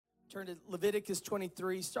Turn to Leviticus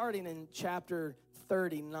 23, starting in chapter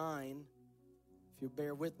 39. If you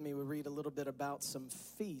bear with me, we'll read a little bit about some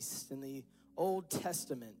feasts in the Old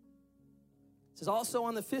Testament. It says, also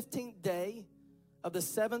on the 15th day of the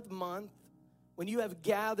 7th month, when you have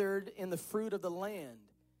gathered in the fruit of the land,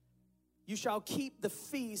 you shall keep the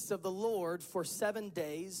feast of the Lord for 7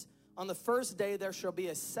 days. On the first day there shall be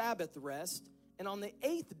a Sabbath rest, and on the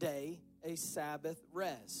 8th day a Sabbath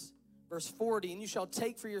rest. Verse 40, and you shall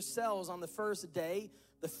take for yourselves on the first day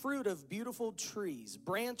the fruit of beautiful trees,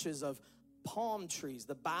 branches of palm trees,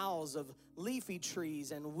 the boughs of leafy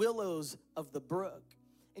trees, and willows of the brook.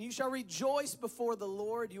 And you shall rejoice before the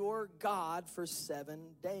Lord your God for 7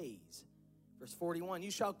 days. Verse 41,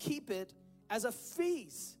 you shall keep it as a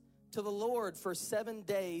feast to the Lord for 7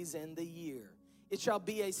 days in the year. It shall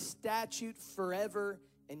be a statute forever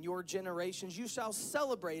in your generations. You shall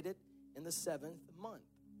celebrate it in the 7th month.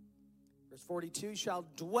 Verse 42, you shall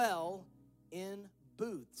dwell in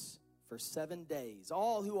booths for 7 days.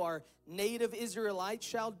 All who are native Israelites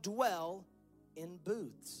shall dwell in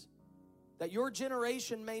booths, that your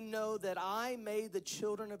generation may know that I made the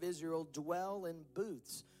children of Israel dwell in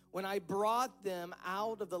booths. When I brought them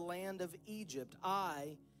out of the land of Egypt,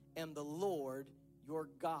 I am the Lord your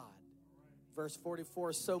God. Verse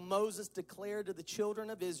 44, so Moses declared to the children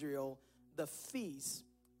of Israel the feast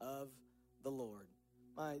of the Lord.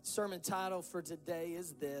 My sermon title for today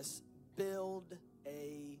is this: Build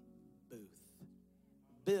a Booth.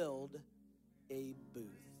 Build a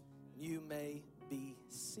booth. You may be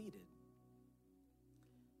seated.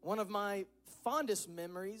 One of my fondest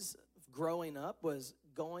memories of growing up was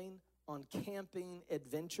going on camping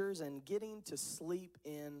adventures and getting to sleep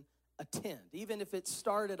in a tent. Even if it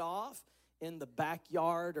started off in the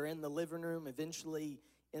backyard or in the living room, eventually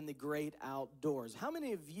in the great outdoors. How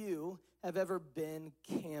many of you have ever been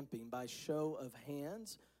camping? By show of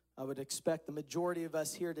hands, I would expect the majority of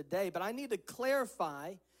us here today, but I need to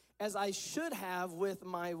clarify, as I should have with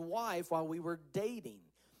my wife while we were dating.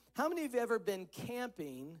 How many of you have ever been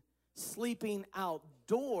camping, sleeping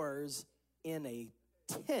outdoors in a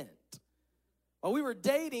tent? While we were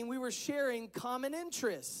dating, we were sharing common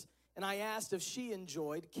interests, and I asked if she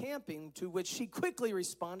enjoyed camping, to which she quickly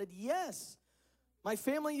responded, yes. My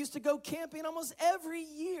family used to go camping almost every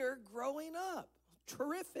year growing up.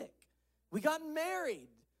 Terrific. We got married,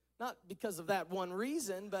 not because of that one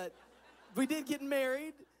reason, but we did get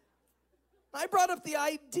married. I brought up the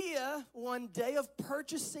idea one day of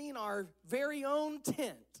purchasing our very own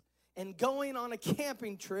tent and going on a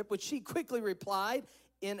camping trip, which she quickly replied,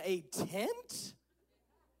 in a tent?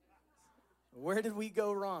 Where did we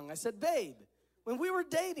go wrong? I said, babe, when we were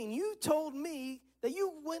dating, you told me that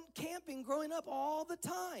you went camping growing up all the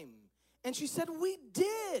time. And she said, we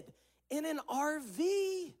did, in an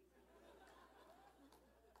RV.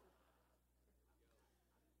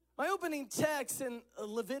 My opening text in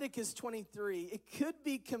Leviticus 23, it could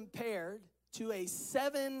be compared to a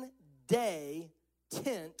 7-day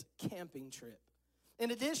tent camping trip.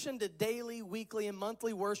 In addition to daily, weekly, and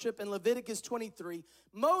monthly worship in Leviticus 23,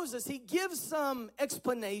 Moses, he gives some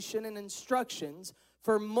explanation and instructions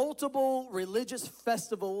for multiple religious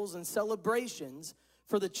festivals and celebrations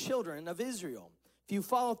for the children of Israel. If you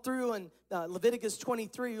follow through in Leviticus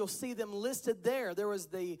 23, you'll see them listed there. There was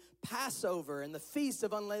the Passover and the Feast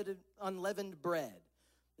of Unleavened Bread.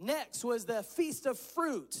 Next was the Feast of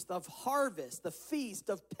Fruits, of Harvest, the Feast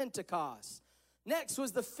of Pentecost. Next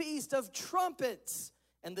was the Feast of Trumpets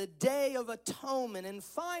and the Day of Atonement. And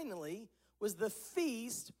finally was the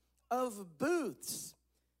Feast of Booths.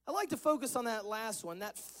 I like to focus on that last one,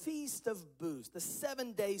 that Feast of Booths, the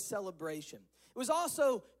 7-day celebration. It was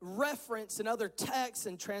also referenced in other texts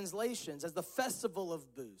and translations as the Festival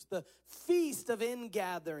of Booths, the Feast of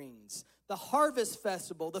Ingatherings, the Harvest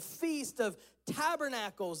Festival, the Feast of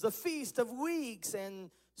Tabernacles, the Feast of Weeks, and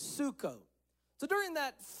Sukkot. So during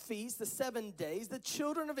that feast, the 7 days, the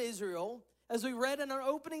children of Israel, as we read in our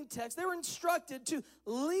opening text, they were instructed to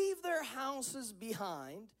leave their houses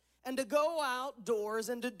behind and to go outdoors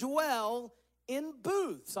and to dwell in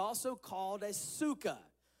booths, also called a sukkah.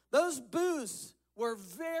 Those booths were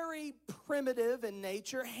very primitive in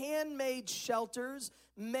nature, handmade shelters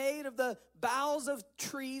made of the boughs of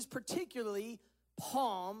trees, particularly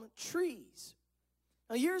palm trees.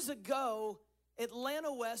 Now, years ago,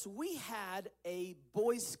 Atlanta West, we had a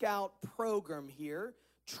Boy Scout program here,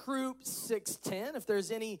 Troop 610. If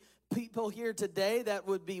there's any people here today that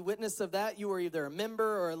would be witness of that, you were either a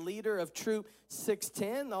member or a leader of Troop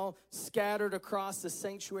 610, all scattered across the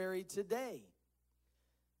sanctuary today.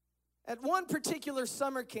 At one particular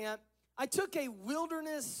summer camp, I took a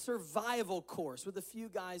wilderness survival course with a few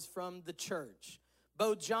guys from the church.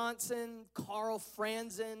 Bo Johnson, Carl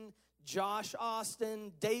Franzen, Josh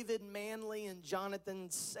Austin, David Manley, and Jonathan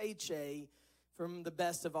Seiche from the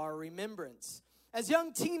best of our remembrance. As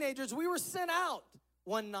young teenagers, we were sent out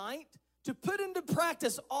one night to put into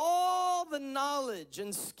practice all the knowledge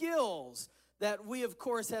and skills that we, of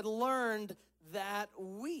course, had learned that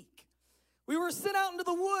week. We were sent out into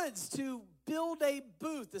the woods to build a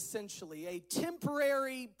booth, essentially, a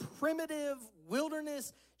temporary, primitive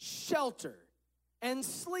wilderness shelter, and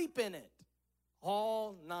sleep in it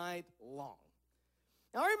all night long.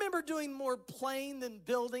 Now, I remember doing more playing than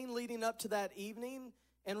building leading up to that evening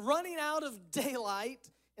and running out of daylight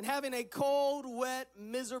and having a cold, wet,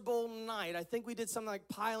 miserable night. I think we did something like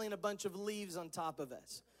piling a bunch of leaves on top of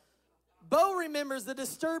us. Bo remembers the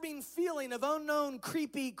disturbing feeling of unknown,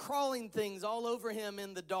 creepy, crawling things all over him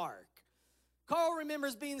in the dark. Carl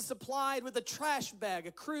remembers being supplied with a trash bag,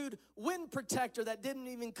 a crude wind protector that didn't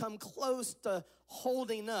even come close to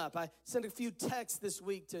holding up. I sent a few texts this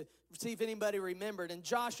week to see if anybody remembered. And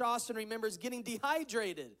Josh Austin remembers getting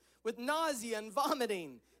dehydrated with nausea and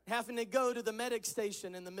vomiting, having to go to the medic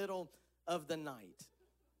station in the middle of the night.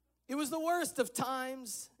 It was the worst of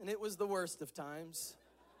times, and it was the worst of times.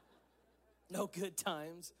 No good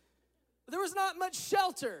times. But there was not much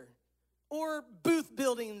shelter or booth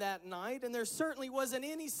building that night, and there certainly wasn't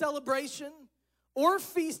any celebration or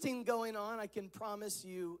feasting going on, I can promise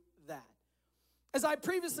you that. As I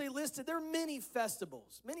previously listed, there are many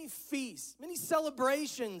festivals, many feasts, many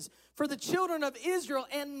celebrations for the children of Israel,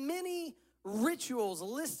 and many rituals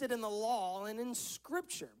listed in the law and in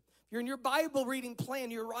Scripture. If you're in your Bible reading plan,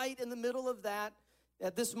 you're right in the middle of that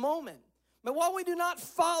at this moment. But while we do not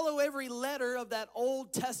follow every letter of that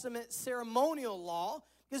Old Testament ceremonial law,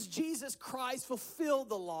 because Jesus Christ fulfilled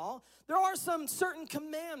the law, there are some certain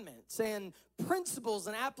commandments and principles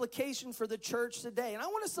and application for the church today. And I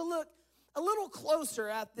want us to look a little closer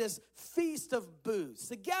at this Feast of Booths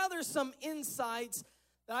to gather some insights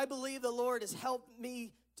that I believe the Lord has helped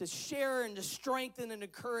me to share and to strengthen and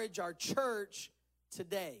encourage our church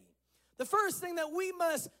today. The first thing that we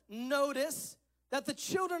must notice that the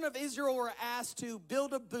children of Israel were asked to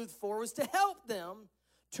build a booth for was to help them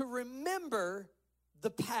to remember the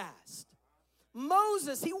past.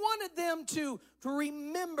 Moses, he wanted them to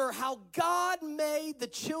remember how God made the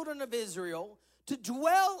children of Israel to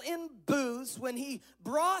dwell in booths when he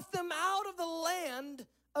brought them out of the land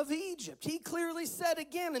of Egypt. He clearly said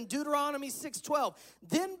again in Deuteronomy 6:12,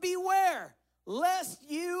 "Then beware, lest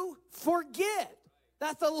you forget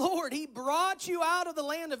that the Lord, he brought you out of the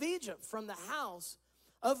land of Egypt from the house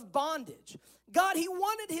of bondage." God, he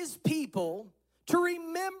wanted his people to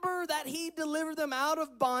remember that he delivered them out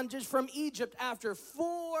of bondage from Egypt after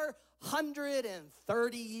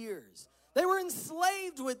 430 years. They were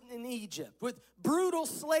enslaved in Egypt with brutal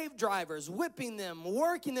slave drivers, whipping them,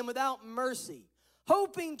 working them without mercy,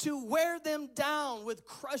 hoping to wear them down with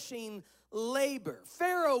crushing labor.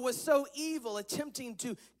 Pharaoh was so evil, attempting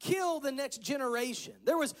to kill the next generation.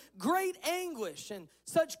 There was great anguish and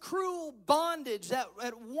such cruel bondage that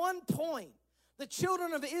at one point, the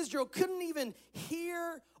children of Israel couldn't even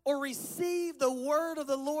hear or receive the word of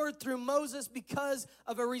the Lord through Moses because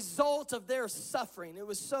of a result of their suffering. It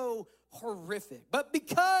was so horrific. But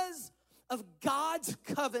because of God's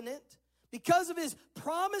covenant, because of his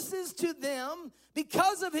promises to them,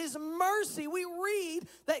 because of his mercy, we read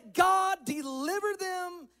that God delivered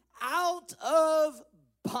them out of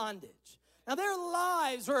bondage. Now, their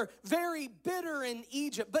lives were very bitter in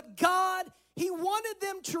Egypt, but God, he wanted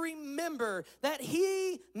them to remember that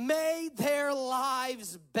he made their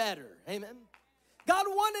lives better. Amen. God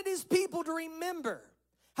wanted his people to remember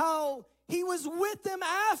how he was with them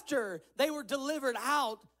after they were delivered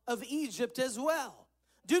out of Egypt as well.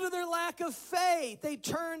 Due to their lack of faith, they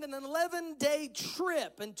turned an 11-day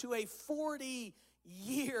trip into a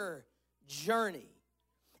 40-year journey.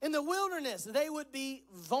 In the wilderness, they would be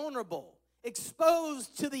vulnerable,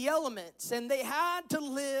 exposed to the elements, and they had to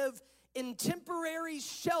live in temporary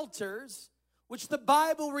shelters, which the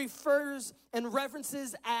Bible refers and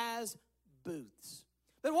references as booths.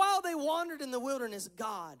 But while they wandered in the wilderness,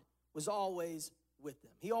 God was always with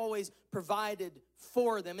them. He always provided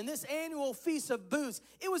for them. And this annual Feast of Booths,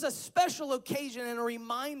 it was a special occasion and a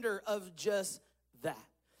reminder of just that.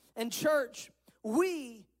 And church,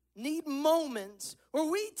 we need moments where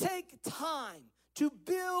we take time to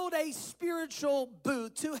build a spiritual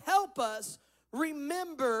booth to help us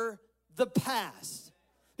remember the past.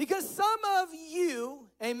 Because some of you,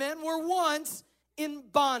 amen, were once in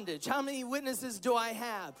bondage. How many witnesses do I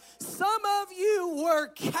have? Some of you were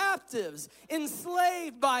captives,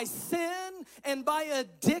 enslaved by sin and by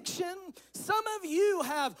addiction. Some of you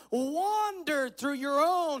have wandered through your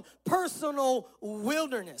own personal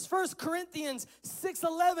wilderness. 1 Corinthians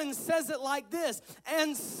 6:11 says it like this,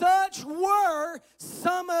 and such were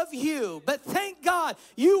some of you. But thank God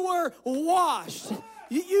you were washed.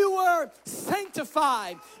 You were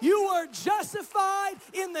sanctified. You were justified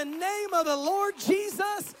in the name of the Lord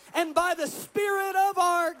Jesus and by the Spirit of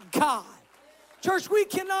our God. Church, we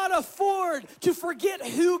cannot afford to forget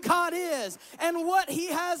who God is and what He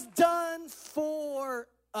has done for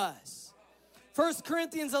us. 1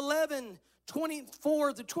 Corinthians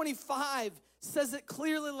 11:24-25 says it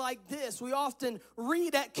clearly like this. We often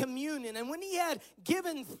read at communion, and when He had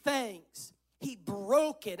given thanks, He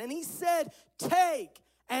broke it, and He said, take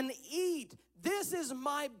and eat. This is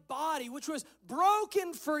my body, which was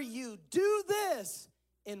broken for you. Do this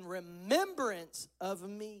in remembrance of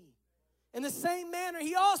me. In the same manner,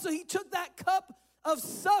 He took that cup of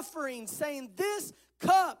suffering, saying, this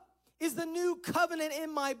cup is the new covenant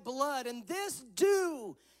in my blood, and this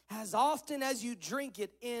do as often as you drink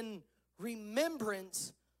it in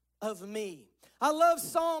remembrance of me. I love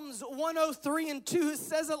Psalms 103:2. It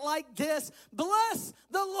says it like this, bless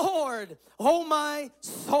the Lord, O my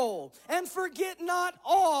soul, and forget not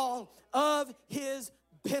all of His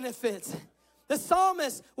benefits. The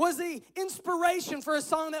psalmist was the inspiration for a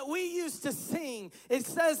song that we used to sing. It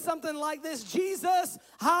says something like this, Jesus,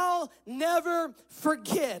 I'll never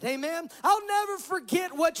forget, amen? I'll never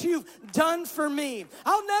forget what you've done for me.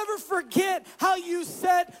 I'll never forget how you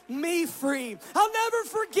set me free. I'll never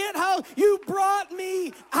forget how you brought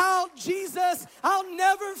me out, Jesus. I'll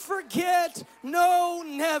never forget, no,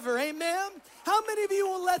 never, amen? How many of you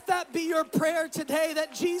will let that be your prayer today,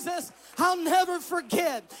 that Jesus, I'll never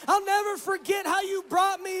forget. I'll never forget how you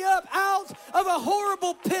brought me up out of a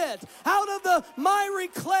horrible pit, out of the miry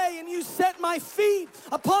clay, and you set my feet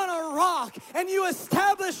upon a rock, and you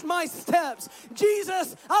established my steps.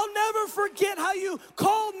 Jesus, I'll never forget how you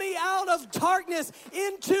called me out of darkness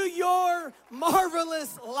into your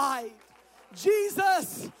marvelous light.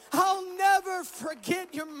 Jesus, I'll never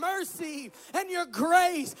forget your mercy and your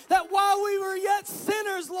grace, that while we were yet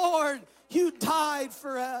sinners, Lord, you died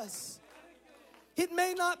for us. It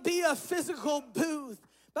may not be a physical booth,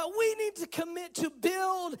 but we need to commit to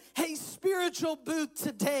build a spiritual booth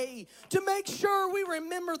today to make sure we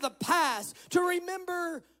remember the past, to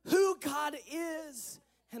remember who God is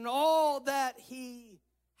and all that He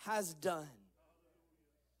has done.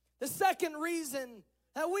 The second reason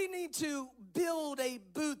that we need to build a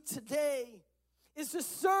booth today is to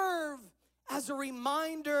serve as a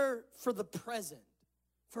reminder for the present,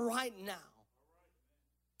 for right now.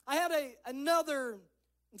 I had another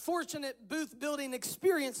unfortunate booth building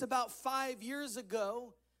experience about 5 years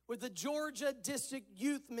ago with the Georgia District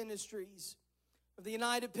Youth Ministries of the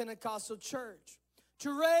United Pentecostal Church.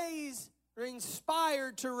 We're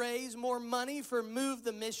inspired to raise more money for Move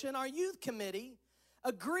the Mission. Our youth committee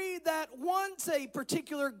agreed that once a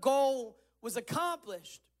particular goal was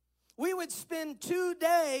accomplished, we would spend 2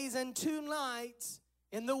 days and 2 nights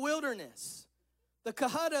in the wilderness, the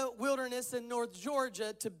Cohutta Wilderness in North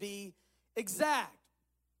Georgia to be exact.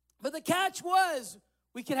 But the catch was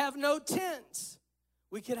we could have no tents,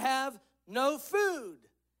 we could have no food,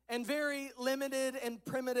 and very limited and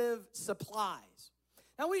primitive supplies.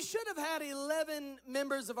 Now, we should have had 11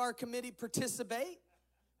 members of our committee participate,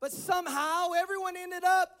 but somehow everyone ended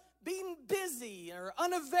up being busy or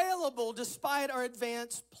unavailable despite our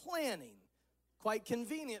advanced planning. Quite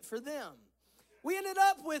convenient for them. We ended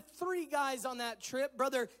up with 3 guys on that trip,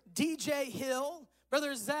 Brother DJ Hill,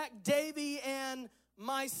 Brother Zach Davey, and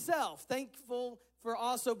myself. Thankful for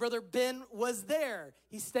also Brother Ben was there.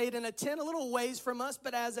 He stayed in a tent a little ways from us,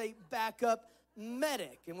 but as a backup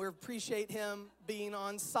medic, and we appreciate him being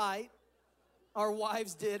on site. Our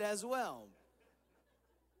wives did as well.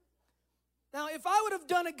 Now, if I would have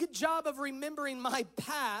done a good job of remembering my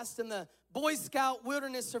past and the Boy Scout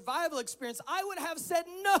wilderness survival experience, I would have said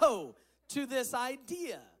no to this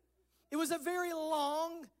idea. It was a very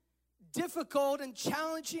long, difficult, and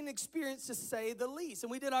challenging experience, to say the least.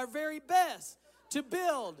 And we did our very best to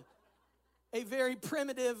build a very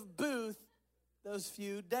primitive booth those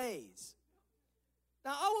few days.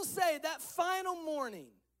 Now, I will say that final morning,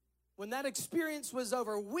 when that experience was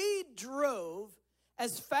over, we drove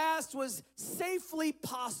as fast was safely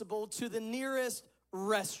possible to the nearest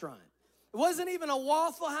restaurant. It wasn't even a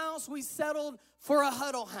Waffle House. We settled for a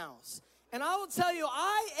Huddle House. And I will tell you,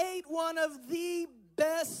 I ate one of the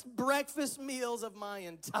best breakfast meals of my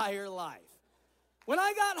entire life. When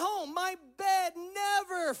I got home, my bed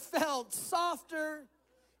never felt softer,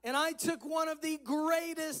 and I took one of the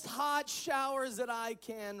greatest hot showers that I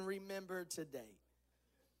can remember today.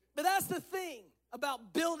 But that's the thing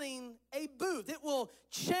about building a booth. It will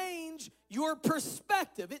change your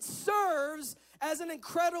perspective. It serves as an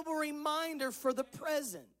incredible reminder for the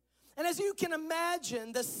present. And as you can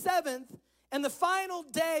imagine, the seventh and the final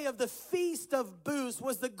day of the Feast of Booths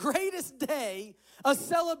was the greatest day of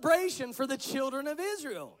celebration for the children of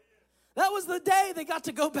Israel. That was the day they got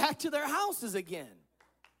to go back to their houses again.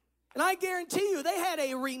 And I guarantee you, they had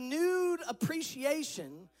a renewed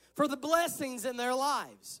appreciation for the blessings in their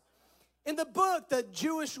lives. In the book, The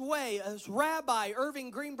Jewish Way, as Rabbi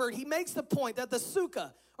Irving Greenberg, he makes the point that the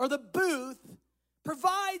sukkah, or the booth,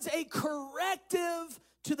 provides a corrective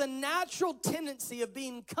to the natural tendency of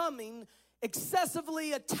becoming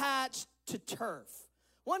excessively attached to turf.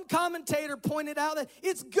 One commentator pointed out that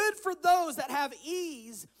it's good for those that have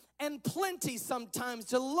ease and plenty sometimes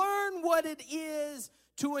to learn what it is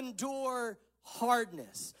to endure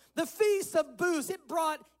hardness. The Feast of Booths, it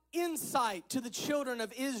brought insight to the children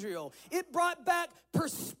of Israel. It brought back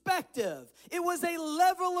perspective. It was a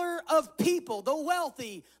leveler of people, the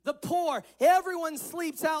wealthy, the poor. Everyone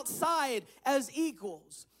sleeps outside as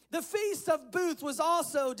equals. The Feast of Booths was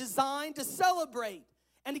also designed to celebrate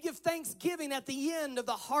and to give thanksgiving at the end of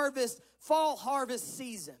the fall harvest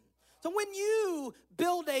season. So when you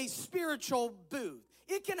build a spiritual booth,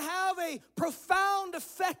 it can have a profound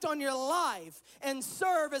effect on your life and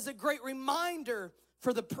serve as a great reminder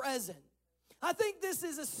for the present. I think this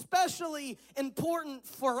is especially important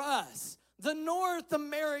for us, the North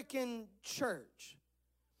American church.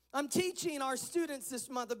 I'm teaching our students this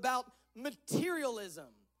month about materialism.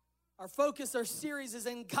 Our focus, our series is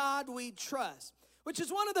In God We Trust, which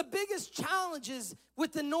is one of the biggest challenges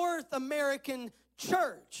with the North American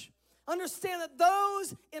church. Understand that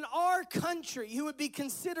those in our country who would be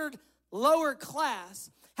considered lower class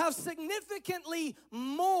have significantly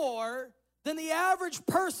more than the average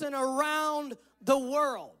person around the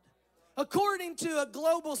world. According to a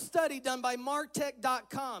global study done by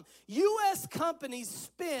Martech.com, U.S. companies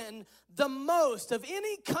spend the most of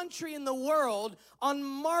any country in the world on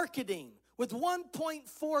marketing, with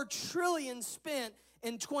 $1.4 trillion spent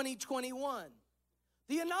in 2021.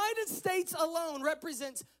 The United States alone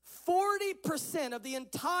represents 40% of the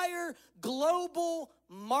entire global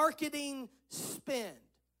marketing spend.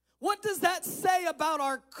 What does that say about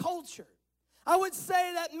our culture? I would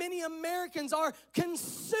say that many Americans are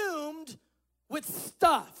consumed with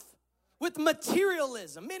stuff, with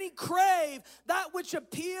materialism. Many crave that which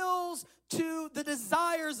appeals to the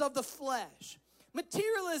desires of the flesh.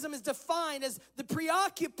 Materialism is defined as the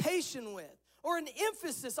preoccupation with or an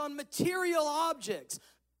emphasis on material objects,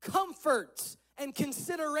 comforts, and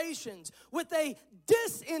considerations with a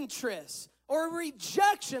disinterest or a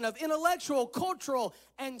rejection of intellectual, cultural,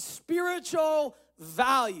 and spiritual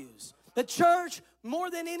values. The church,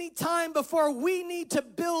 more than any time before, we need to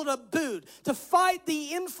build a booth to fight the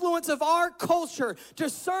influence of our culture, to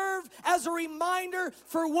serve as a reminder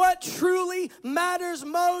for what truly matters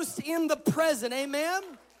most in the present. Amen?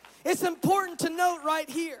 It's important to note right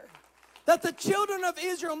here that the children of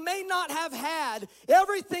Israel may not have had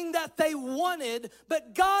everything that they wanted,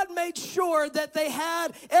 but God made sure that they had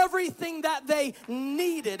everything that they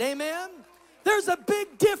needed. Amen? There's a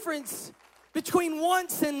big difference between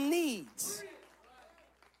wants and needs.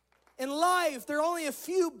 In life, there are only a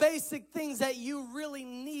few basic things that you really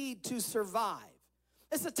need to survive.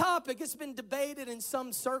 It's a topic, it's been debated in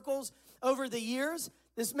some circles over the years.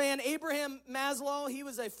 This man, Abraham Maslow, he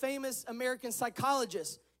was a famous American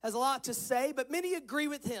psychologist, has a lot to say, but many agree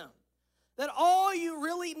with him that all you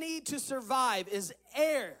really need to survive is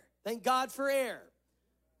air. Thank God for air.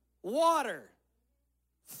 Water,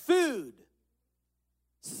 food,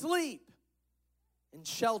 sleep, and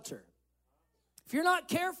shelter. If you're not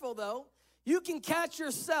careful, though, you can catch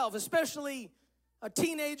yourself, especially our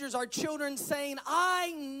teenagers, our children, saying,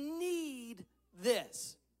 I need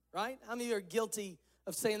this, right? How many of you are guilty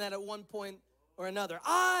of saying that at one point or another?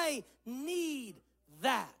 I need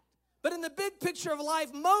that. But in the big picture of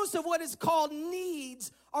life, most of what is called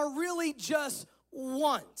needs are really just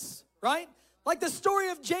wants, right? Like the story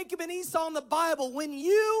of Jacob and Esau in the Bible, when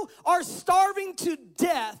you are starving to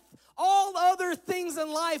death, all other things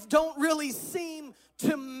in life don't really seem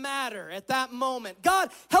to matter at that moment. God,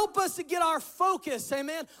 help us to get our focus,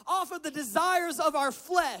 amen, off of the desires of our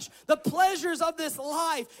flesh, the pleasures of this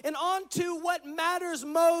life, and onto what matters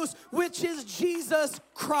most, which is Jesus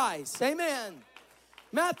Christ, amen.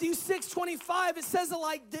 Matthew 6:25, it says it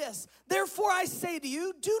like this: therefore I say to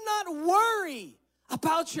you, do not worry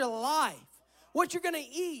about your life, what you're going to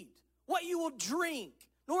eat, what you will drink,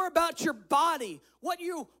 nor about your body, what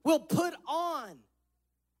you will put on.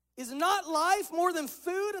 Is not life more than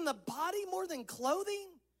food and the body more than clothing?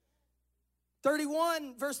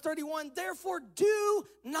 31, verse 31, therefore do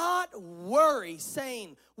not worry,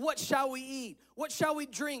 saying, what shall we eat? What shall we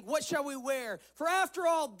drink? What shall we wear? For after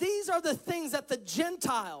all, these are the things that the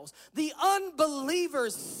Gentiles, the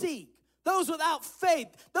unbelievers seek. Those without faith,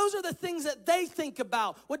 those are the things that they think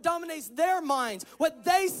about, what dominates their minds, what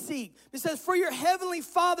they seek. It says, for your heavenly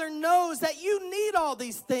Father knows that you need all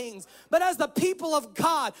these things. But as the people of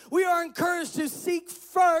God, we are encouraged to seek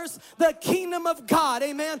first the kingdom of God,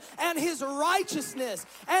 amen, and his righteousness.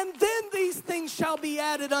 And then these things shall be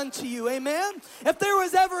added unto you, amen. If there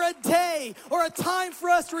was ever a day or a time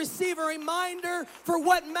for us to receive a reminder for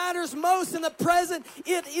what matters most in the present,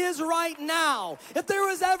 it is right now. If there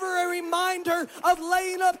was ever a reminder of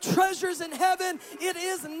laying up treasures in heaven, it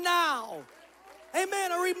is now.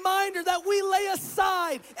 Amen. A reminder that we lay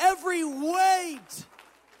aside every weight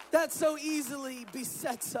that so easily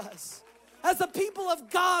besets us. As a people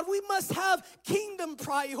of God, we must have kingdom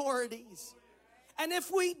priorities. And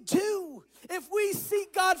if we do, if we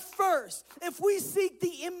seek God first, if we seek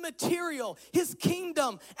the immaterial, his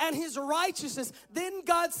kingdom and his righteousness, then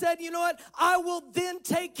God said, you know what? I will then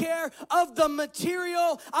take care of the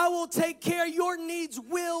material. I will take care. Your needs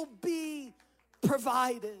will be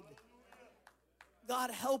provided.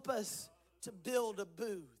 God, help us to build a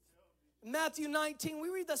booth. In Matthew 19, we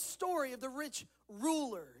read the story of the rich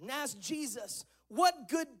ruler and ask Jesus what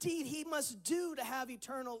good deed he must do to have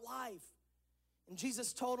eternal life. And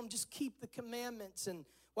Jesus told him, just keep the commandments. And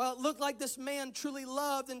while it looked like this man truly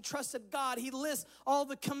loved and trusted God, he lists all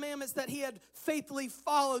the commandments that he had faithfully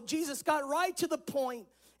followed. Jesus got right to the point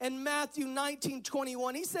in Matthew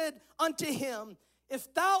 19:21. He said unto him,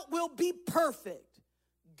 if thou wilt be perfect,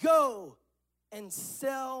 go and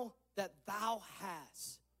sell that thou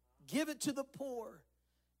hast. Give it to the poor,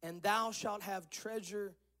 and thou shalt have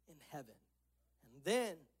treasure in heaven. And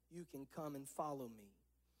then you can come and follow me.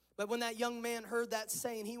 But when that young man heard that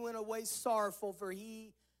saying, he went away sorrowful, for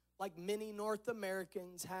he, like many North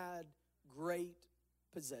Americans, had great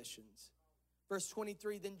possessions. Verse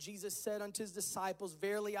 23, then Jesus said unto his disciples,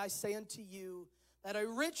 verily I say unto you, that a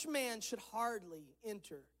rich man should hardly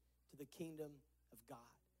enter to the kingdom of God.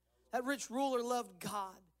 That rich ruler loved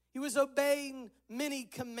God. He was obeying many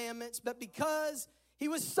commandments, but because he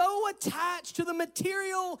was so attached to the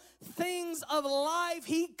material things of life,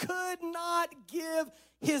 he could not give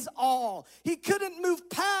his all. He couldn't move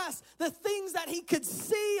past the things that he could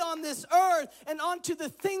see on this earth and onto the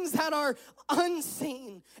things that are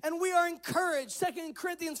unseen. And we are encouraged, 2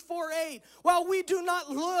 Corinthians 4:8, while we do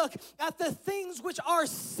not look at the things which are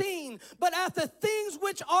seen, but at the things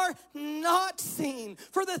which are not seen.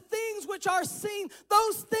 For the things which are seen,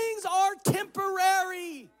 those things are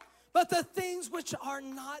temporary, but the things which are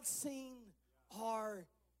not seen are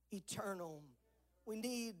eternal. We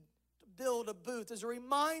need build a booth as a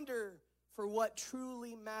reminder for what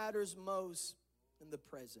truly matters most in the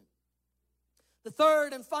present. The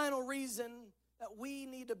third and final reason that we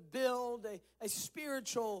need to build a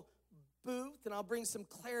spiritual booth, and I'll bring some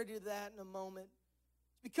clarity to that in a moment,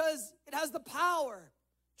 because it has the power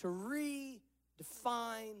to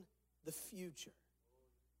redefine the future.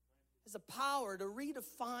 It has the power to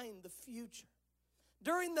redefine the future.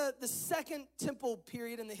 During the second temple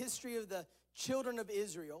period in the history of the children of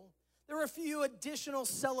Israel, there were a few additional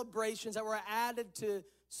celebrations that were added to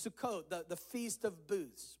Sukkot, the Feast of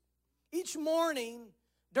Booths. Each morning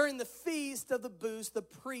during the Feast of the Booths, the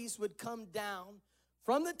priests would come down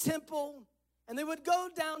from the temple and they would go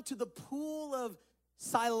down to the pool of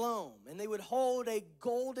Siloam, and they would hold a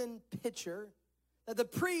golden pitcher that the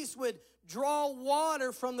priest would draw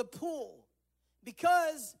water from the pool.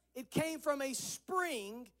 Because it came from a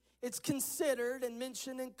spring, it's considered and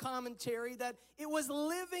mentioned in commentary that it was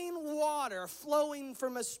living water flowing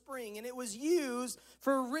from a spring, and it was used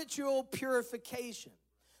for ritual purification.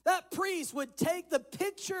 That priest would take the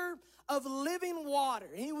pitcher of living water,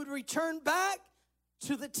 and he would return back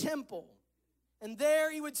to the temple. And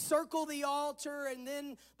there he would circle the altar, and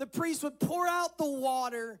then the priest would pour out the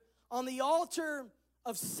water on the altar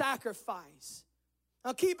of sacrifice.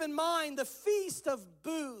 Now keep in mind, the Feast of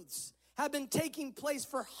Booths have been taking place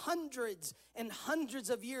for hundreds and hundreds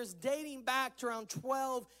of years, dating back to around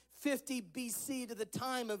 1250 BC to the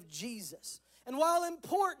time of Jesus. And while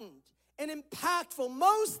important and impactful,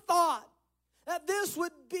 most thought that this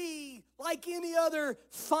would be like any other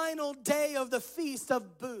final day of the Feast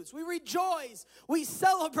of Booths. We rejoice, we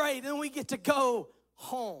celebrate, and we get to go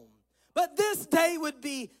home. But this day would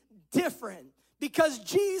be different because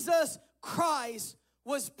Jesus Christ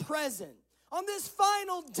was present. On this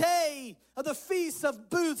final day of the Feast of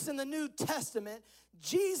Booths in the New Testament,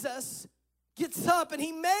 Jesus gets up and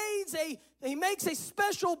he makes a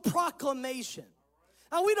special proclamation.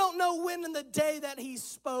 Now, we don't know when in the day that he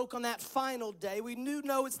spoke on that final day. We do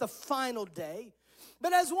know it's the final day.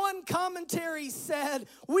 But as one commentary said,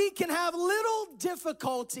 we can have little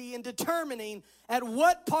difficulty in determining at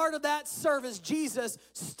what part of that service Jesus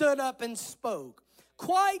stood up and spoke.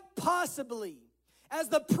 Quite possibly, as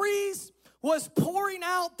the priest was pouring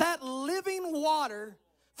out that living water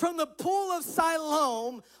from the pool of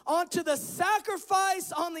Siloam onto the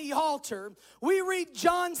sacrifice on the altar, we read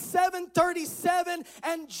John 7:37,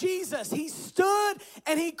 and Jesus, he stood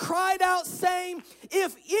and he cried out saying,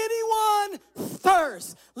 "If anyone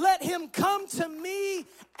thirsts, let him come to me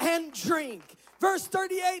and drink." Verse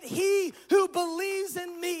 38, he who believes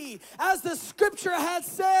in me, as the scripture has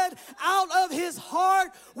said, out of his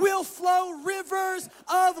heart will flow rivers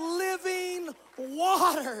of living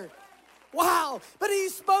water. Wow. But he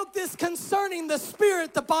spoke this concerning the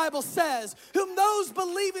Spirit, the Bible says, whom those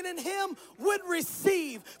believing in him would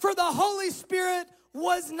receive. For the Holy Spirit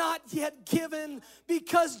was not yet given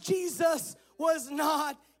because Jesus was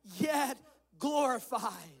not yet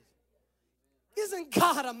glorified. Isn't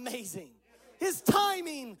God amazing? His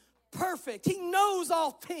timing perfect. He knows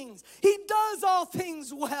all things. He does all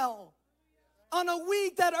things well. On a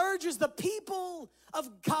week that urges the people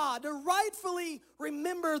of God to rightfully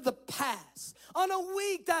remember the past. On a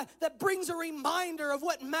week that brings a reminder of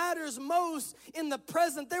what matters most in the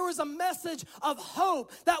present. There was a message of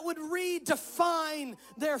hope that would redefine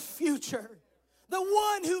their future. The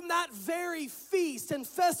one whom that very feast and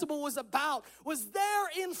festival was about was there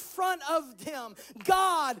in front of them.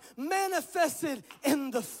 God manifested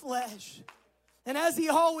in the flesh. And as he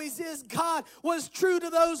always is, God was true to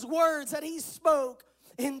those words that he spoke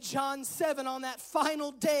in John 7 on that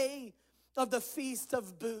final day of the Feast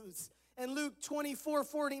of Booths. In Luke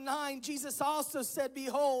 24:49, Jesus also said,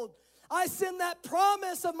 "Behold, I send that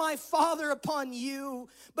promise of my Father upon you,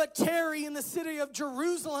 but tarry in the city of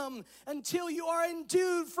Jerusalem until you are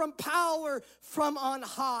endued from power from on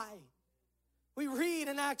high." We read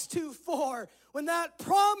in Acts 2:4, when that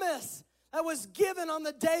promise that was given on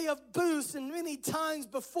the day of Booths and many times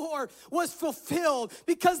before was fulfilled,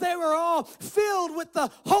 because they were all filled with the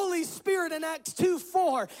Holy Spirit in Acts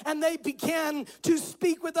 2:4, and they began to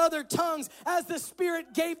speak with other tongues as the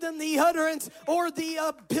Spirit gave them the utterance or the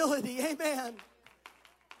ability. Amen.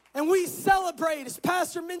 And we celebrate, as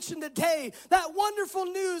Pastor mentioned today, that wonderful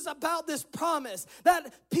news about this promise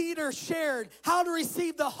that Peter shared, how to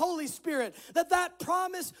receive the Holy Spirit. That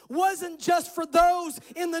promise wasn't just for those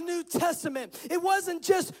in the New Testament. It wasn't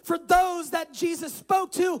just for those that Jesus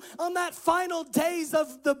spoke to on that final days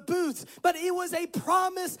of the booths, but it was a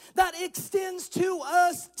promise that extends to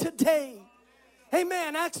us today.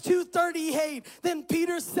 Amen. Acts 2:38. Then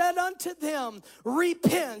Peter said unto them,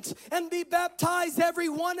 "Repent and be baptized every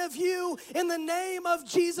one of you in the name of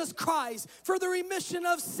Jesus Christ for the remission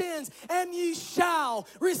of sins, and ye shall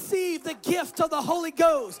receive the gift of the Holy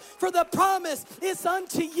Ghost." For the promise is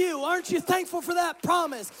unto you. Aren't you thankful for that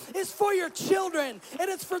promise? It's for your children, and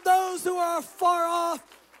it's for those who are far off,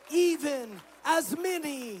 even as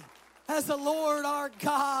many as the Lord our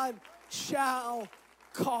God shall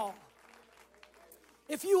call.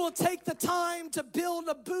 If you will take the time to build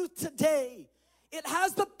a booth today, it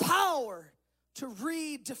has the power to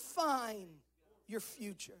redefine your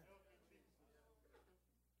future.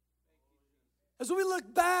 As we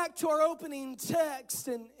look back to our opening text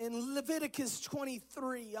in Leviticus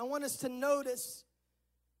 23, I want us to notice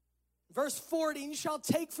verse 40, "You shall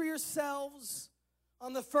take for yourselves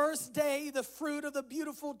on the first day the fruit of the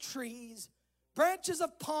beautiful trees, branches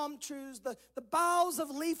of palm trees, the boughs of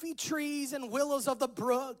leafy trees, and willows of the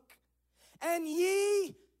brook. And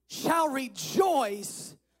ye shall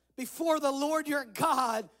rejoice before the Lord your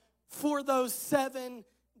God for those 7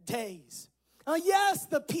 days." Now, yes,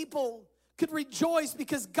 the people could rejoice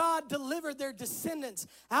because God delivered their descendants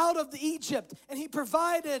out of Egypt, and he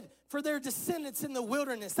provided for their descendants in the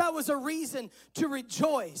wilderness. That was a reason to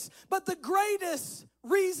rejoice. But the greatest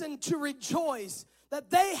reason to rejoice that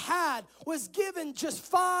they had was given just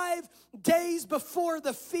 5 days before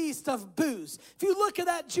the Feast of Booths. If you look at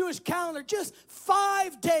that Jewish calendar, just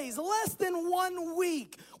 5 days, less than 1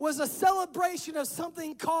 week, was a celebration of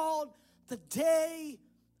something called the Day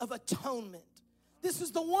of Atonement. This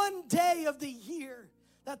was the one day of the year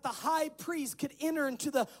that the high priest could enter into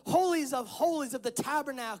the holies of the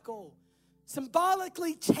tabernacle,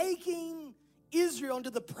 symbolically taking Israel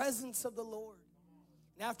into the presence of the Lord.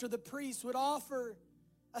 And after the priest would offer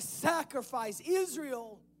a sacrifice,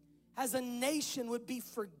 Israel as a nation would be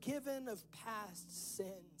forgiven of past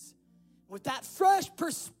sins. With that fresh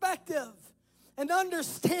perspective and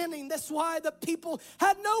understanding, that's why the people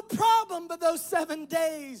had no problem but those 7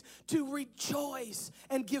 days to rejoice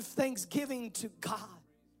and give thanksgiving to God.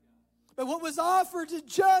 But what was offered to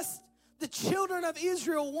just the children of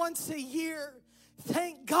Israel once a year,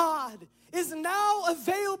 thank God, is now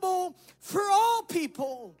available for all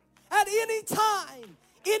people at any time,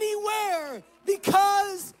 anywhere,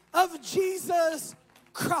 because of Jesus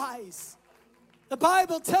Christ. The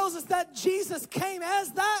Bible tells us that Jesus came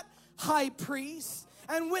as that high priest,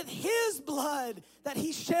 and with his blood that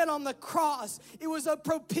he shed on the cross, it was a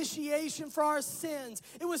propitiation for our sins.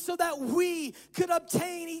 It was so that we could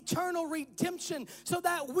obtain eternal redemption, so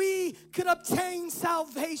that we could obtain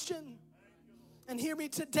salvation. And hear me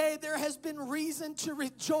today, there has been reason to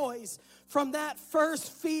rejoice from that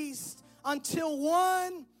first feast until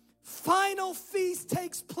one final feast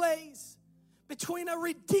takes place between a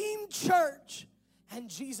redeemed church and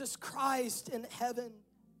Jesus Christ in heaven.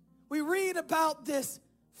 We read about this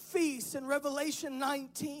feast in Revelation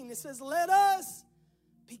 19. It says, let us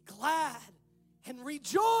be glad and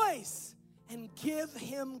rejoice and give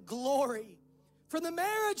him glory. For the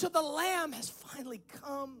marriage of the Lamb has finally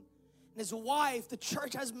come, and his wife, the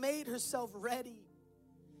church, has made herself ready.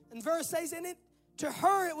 And verse 8 says, to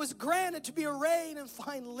her it was granted to be arrayed in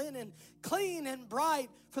fine linen, clean and bright,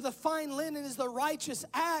 for the fine linen is the righteous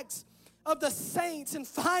acts of the saints. And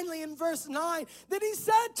finally in verse 9, then he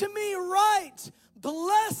said to me, write,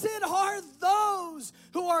 blessed are those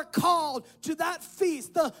who are called to that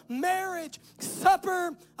feast, the marriage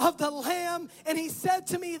supper of the Lamb. And he said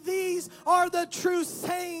to me, these are the true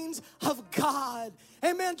sayings of God.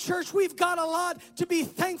 Amen, church, we've got a lot to be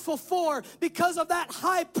thankful for because of that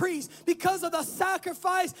high priest, because of the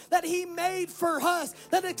sacrifice that he made for us,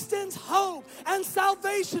 that extends hope and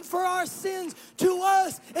salvation for our sins to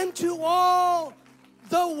us and to all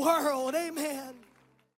the world. Amen.